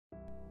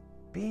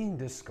Being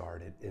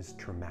discarded is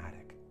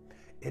traumatic.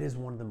 It is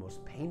one of the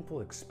most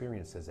painful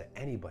experiences that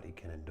anybody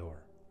can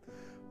endure.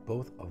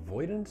 Both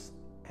avoidants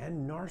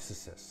and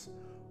narcissists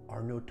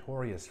are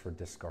notorious for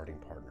discarding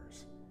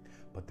partners,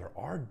 but there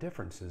are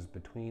differences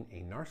between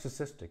a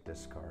narcissistic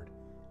discard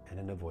and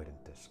an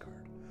avoidant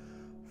discard.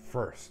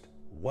 First,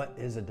 what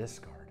is a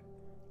discard?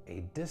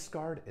 A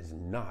discard is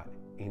not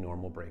a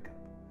normal breakup.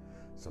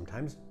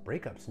 Sometimes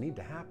breakups need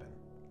to happen.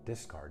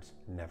 Discards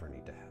never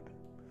need to happen.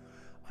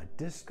 A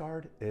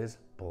discard is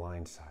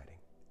blindsiding.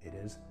 It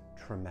is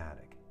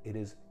traumatic. It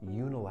is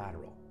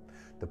unilateral.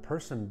 The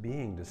person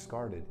being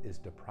discarded is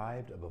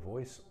deprived of a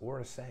voice or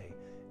a say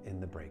in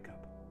the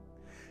breakup.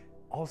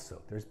 Also,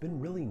 there's been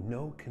really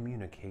no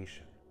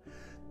communication.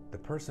 The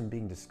person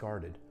being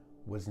discarded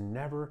was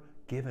never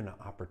given an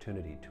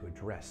opportunity to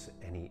address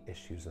any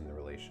issues in the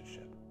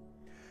relationship.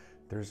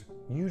 There's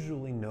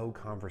usually no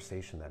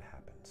conversation that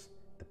happens.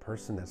 The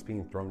person that's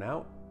being thrown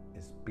out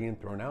is being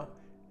thrown out,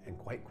 and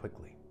quite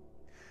quickly.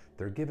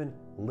 They're given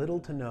little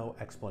to no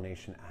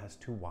explanation as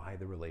to why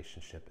the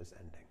relationship is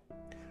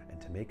ending. And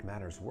to make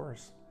matters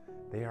worse,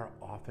 they are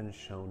often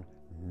shown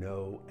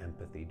no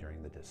empathy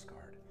during the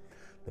discard.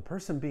 The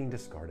person being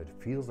discarded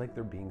feels like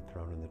they're being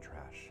thrown in the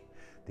trash.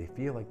 They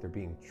feel like they're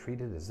being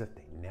treated as if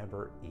they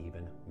never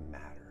even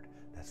mattered.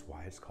 That's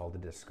why it's called a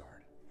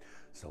discard.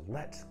 So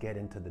let's get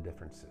into the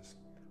differences.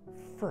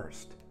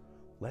 First,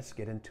 let's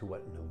get into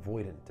what an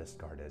avoidant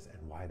discard is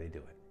and why they do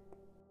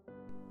it.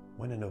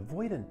 When an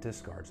avoidant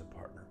discards a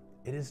partner,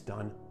 it is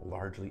done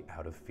largely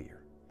out of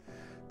fear.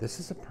 This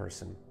is a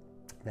person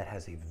that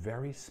has a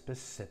very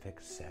specific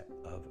set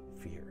of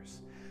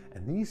fears,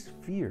 and these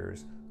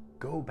fears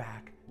go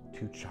back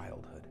to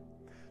childhood.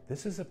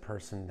 This is a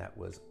person that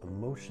was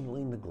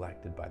emotionally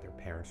neglected by their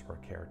parents or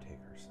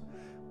caretakers.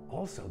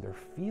 Also, their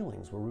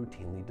feelings were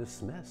routinely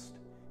dismissed.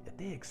 If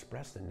they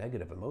expressed a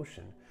negative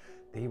emotion,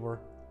 they were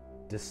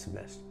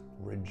dismissed,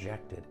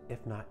 rejected,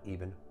 if not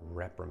even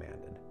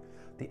reprimanded.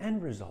 The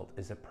end result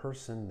is a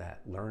person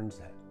that learns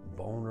that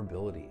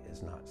vulnerability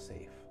is not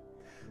safe,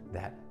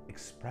 that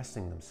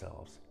expressing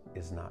themselves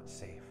is not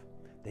safe.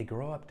 They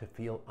grow up to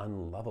feel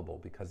unlovable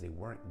because they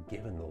weren't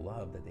given the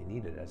love that they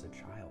needed as a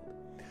child.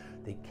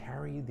 They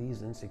carry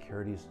these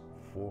insecurities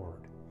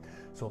forward.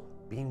 So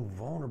being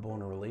vulnerable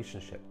in a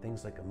relationship,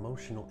 things like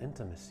emotional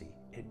intimacy,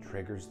 it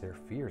triggers their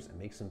fears. It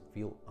makes them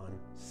feel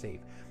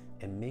unsafe.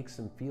 It makes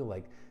them feel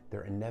like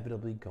they're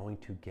inevitably going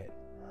to get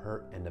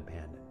hurt and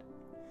abandoned.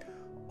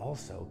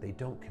 Also, they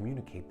don't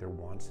communicate their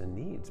wants and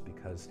needs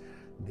because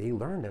they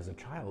learned as a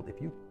child,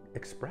 if you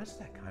express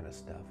that kind of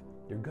stuff,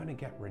 you're going to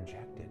get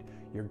rejected.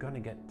 You're going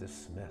to get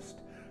dismissed.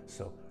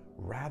 So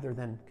rather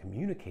than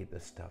communicate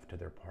this stuff to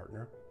their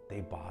partner, they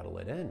bottle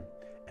it in.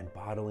 And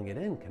bottling it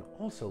in can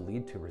also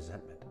lead to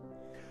resentment.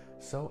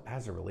 So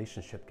as a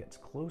relationship gets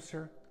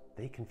closer,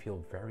 they can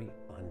feel very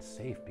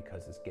unsafe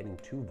because it's getting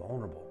too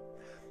vulnerable.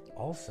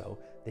 Also,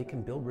 they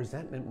can build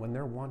resentment when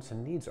their wants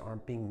and needs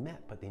aren't being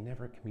met, but they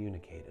never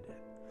communicated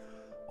it.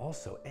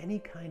 Also, any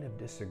kind of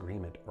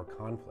disagreement or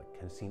conflict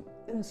can seem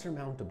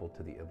insurmountable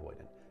to the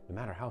avoidant, no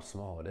matter how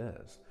small it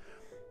is,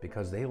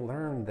 because they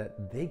learned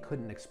that they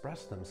couldn't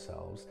express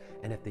themselves,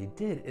 and if they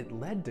did, it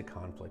led to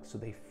conflict, so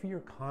they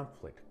fear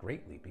conflict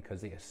greatly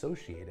because they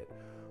associate it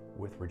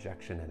with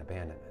rejection and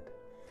abandonment.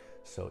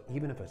 So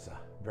even if it's a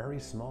very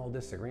small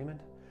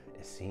disagreement,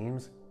 it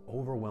seems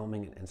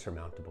overwhelming and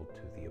insurmountable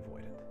to the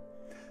avoidant.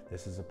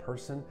 This is a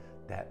person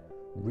that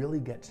really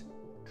gets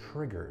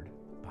triggered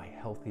by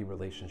healthy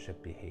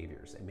relationship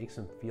behaviors. It makes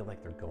them feel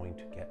like they're going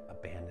to get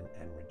abandoned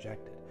and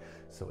rejected.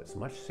 So it's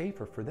much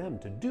safer for them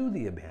to do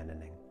the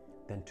abandoning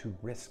than to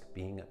risk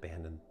being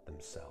abandoned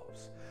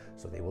themselves.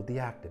 So they will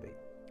deactivate.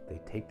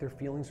 They take their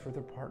feelings for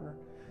their partner,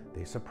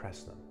 they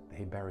suppress them,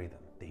 they bury them.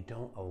 They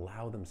don't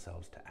allow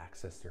themselves to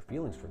access their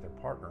feelings for their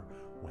partner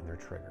when they're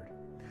triggered.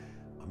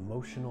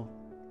 Emotional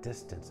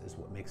distance is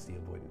what makes the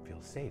avoidant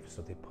feel safe,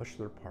 so they push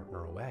their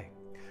partner away.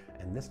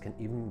 And this can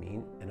even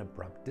mean an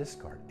abrupt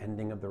discard,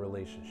 ending of the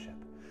relationship.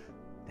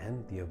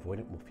 Then the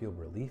avoidant will feel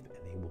relief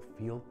and they will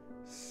feel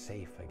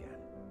safe again.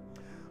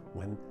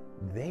 When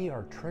they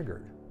are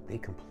triggered, they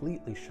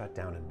completely shut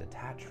down and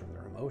detach from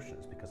their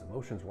emotions because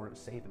emotions weren't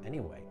safe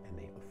anyway, and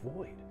they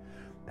avoid.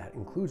 That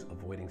includes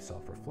avoiding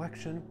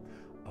self-reflection,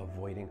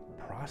 avoiding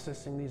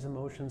processing these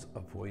emotions,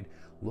 avoid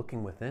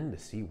looking within to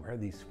see where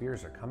these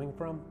fears are coming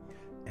from,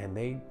 and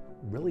they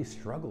really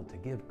struggle to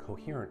give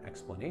coherent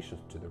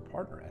explanations to their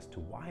partner as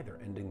to why they're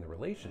ending the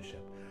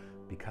relationship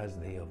because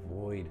they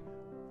avoid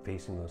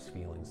facing those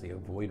feelings, they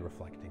avoid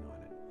reflecting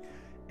on it.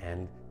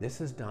 And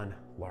this is done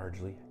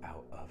largely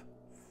out of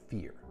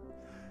fear.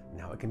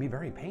 Now, it can be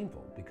very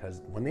painful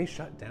because when they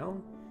shut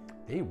down,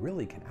 they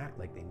really can act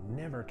like they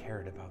never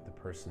cared about the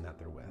person that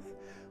they're with,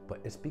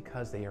 but it's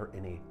because they are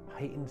in a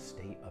heightened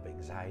state of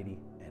anxiety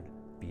and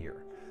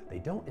fear. They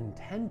don't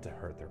intend to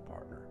hurt their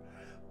partner,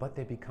 but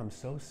they become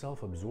so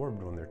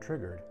self-absorbed when they're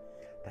triggered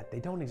that they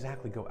don't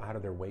exactly go out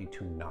of their way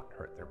to not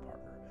hurt their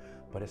partner,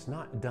 but it's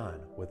not done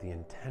with the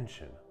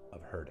intention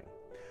of hurting.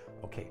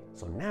 Okay,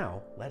 so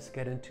now let's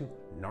get into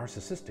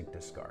narcissistic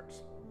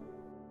discards.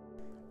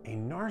 A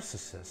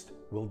narcissist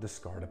will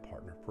discard a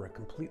partner for a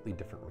completely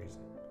different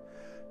reason.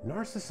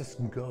 Narcissists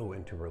go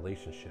into a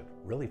relationship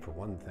really for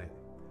one thing: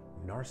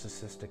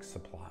 narcissistic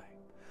supply.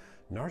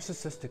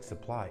 Narcissistic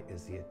supply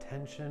is the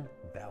attention,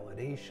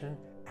 validation,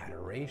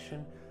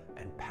 adoration,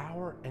 and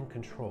power and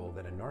control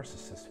that a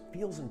narcissist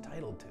feels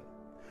entitled to.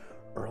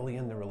 Early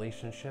in the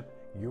relationship,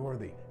 you're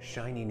the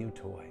shiny new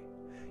toy.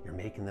 You're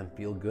making them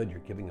feel good, you're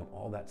giving them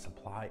all that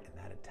supply and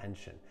that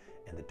attention,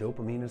 and the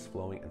dopamine is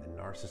flowing and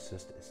the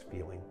narcissist is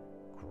feeling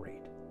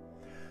great.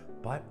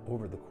 But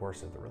over the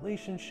course of the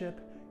relationship,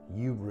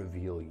 you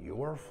reveal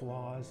your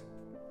flaws.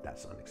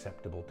 That's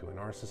unacceptable to a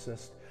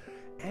narcissist,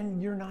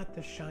 and you're not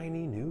the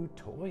shiny new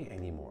toy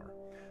anymore.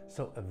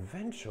 So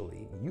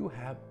eventually you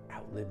have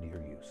outlived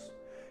your use.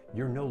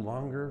 You're no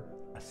longer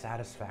a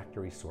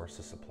satisfactory source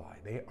of supply.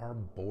 They are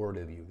bored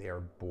of you. They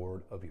are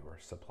bored of your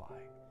supply.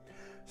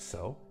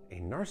 So a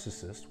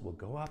narcissist will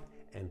go up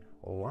and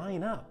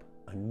line up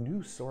a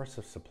new source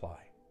of supply,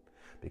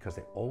 because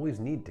they always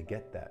need to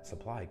get that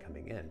supply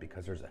coming in,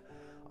 because there's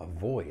a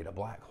void, a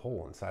black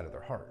hole inside of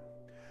their heart.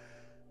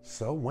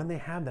 So when they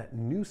have that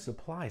new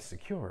supply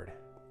secured,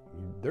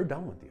 they're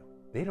done with you.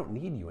 They don't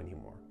need you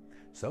anymore.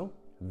 So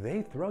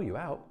they throw you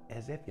out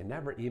as if you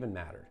never even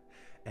mattered.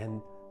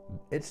 And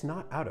it's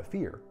not out of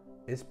fear.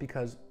 It's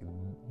because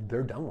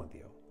they're done with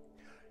you.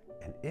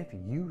 And if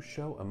you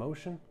show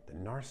emotion, the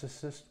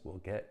narcissist will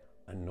get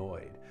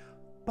annoyed.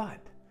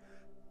 But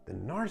the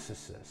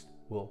narcissist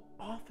will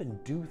often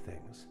do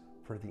things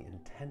for the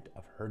intent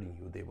of hurting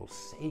you. They will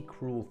say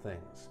cruel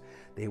things.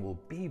 They will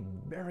be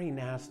very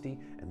nasty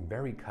and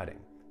very cutting.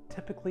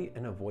 Typically,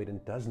 an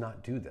avoidant does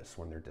not do this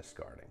when they're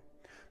discarding,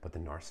 but the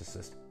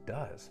narcissist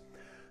does.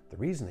 The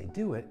reason they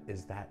do it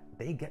is that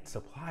they get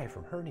supply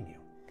from hurting you.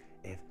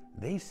 If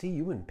they see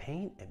you in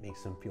pain, it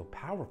makes them feel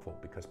powerful,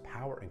 because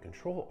power and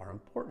control are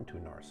important to a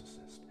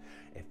narcissist.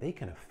 If they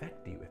can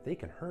affect you, if they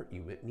can hurt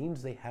you, it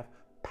means they have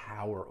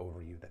power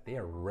over you, that they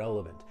are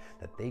relevant,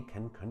 that they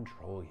can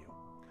control you.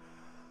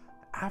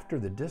 After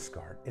the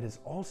discard, it is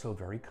also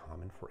very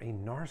common for a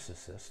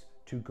narcissist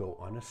to go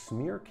on a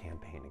smear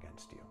campaign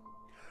against you,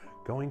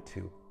 going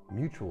to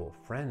mutual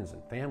friends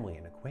and family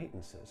and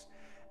acquaintances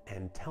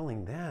and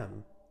telling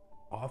them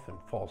often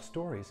false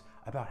stories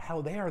about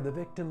how they are the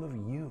victim of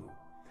you,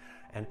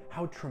 and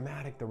how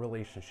traumatic the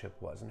relationship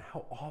was, and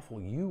how awful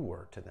you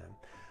were to them.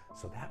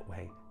 So that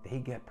way they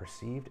get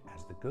perceived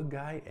as the good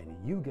guy and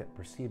you get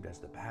perceived as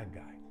the bad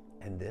guy.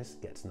 And this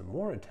gets them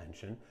more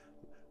attention.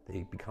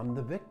 They become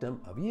the victim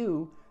of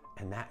you,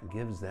 and that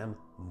gives them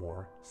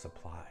more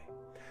supply.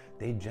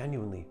 They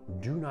genuinely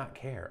do not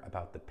care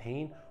about the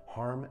pain,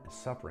 harm, and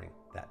suffering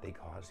that they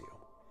cause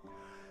you.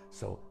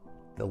 So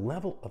the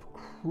level of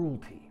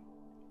cruelty,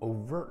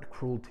 overt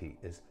cruelty,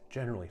 is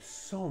generally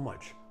so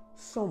much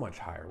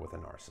higher with a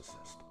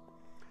narcissist.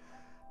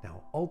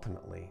 Now,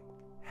 ultimately,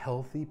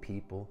 healthy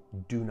people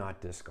do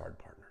not discard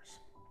partners.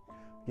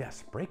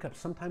 Yes, breakups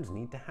sometimes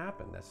need to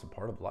happen. That's a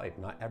part of life.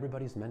 Not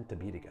everybody's meant to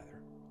be together.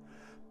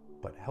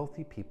 But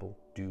healthy people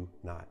do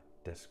not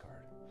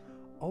discard.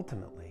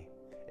 Ultimately,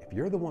 if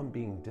you're the one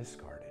being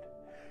discarded,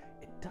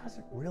 it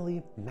doesn't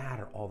really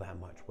matter all that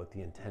much what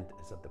the intent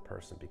is of the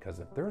person, because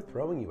if they're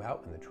throwing you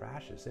out in the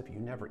trash as if you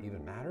never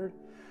even mattered,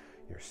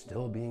 you're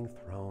still being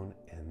thrown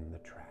in the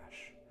trash.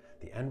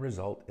 The end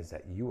result is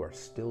that you are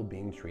still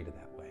being treated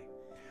that way.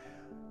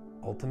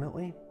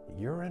 Ultimately,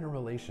 you're in a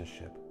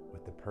relationship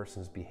with the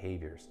person's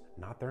behaviors,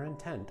 not their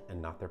intent and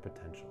not their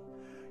potential.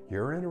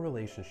 You're in a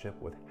relationship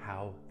with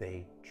how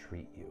they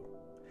treat you.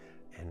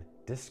 And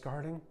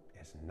discarding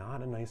is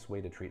not a nice way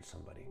to treat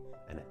somebody.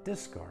 And a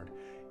discard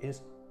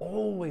is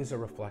always a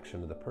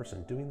reflection of the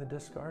person doing the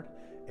discard.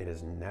 It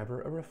is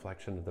never a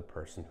reflection of the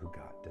person who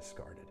got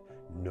discarded.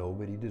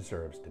 Nobody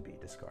deserves to be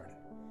discarded.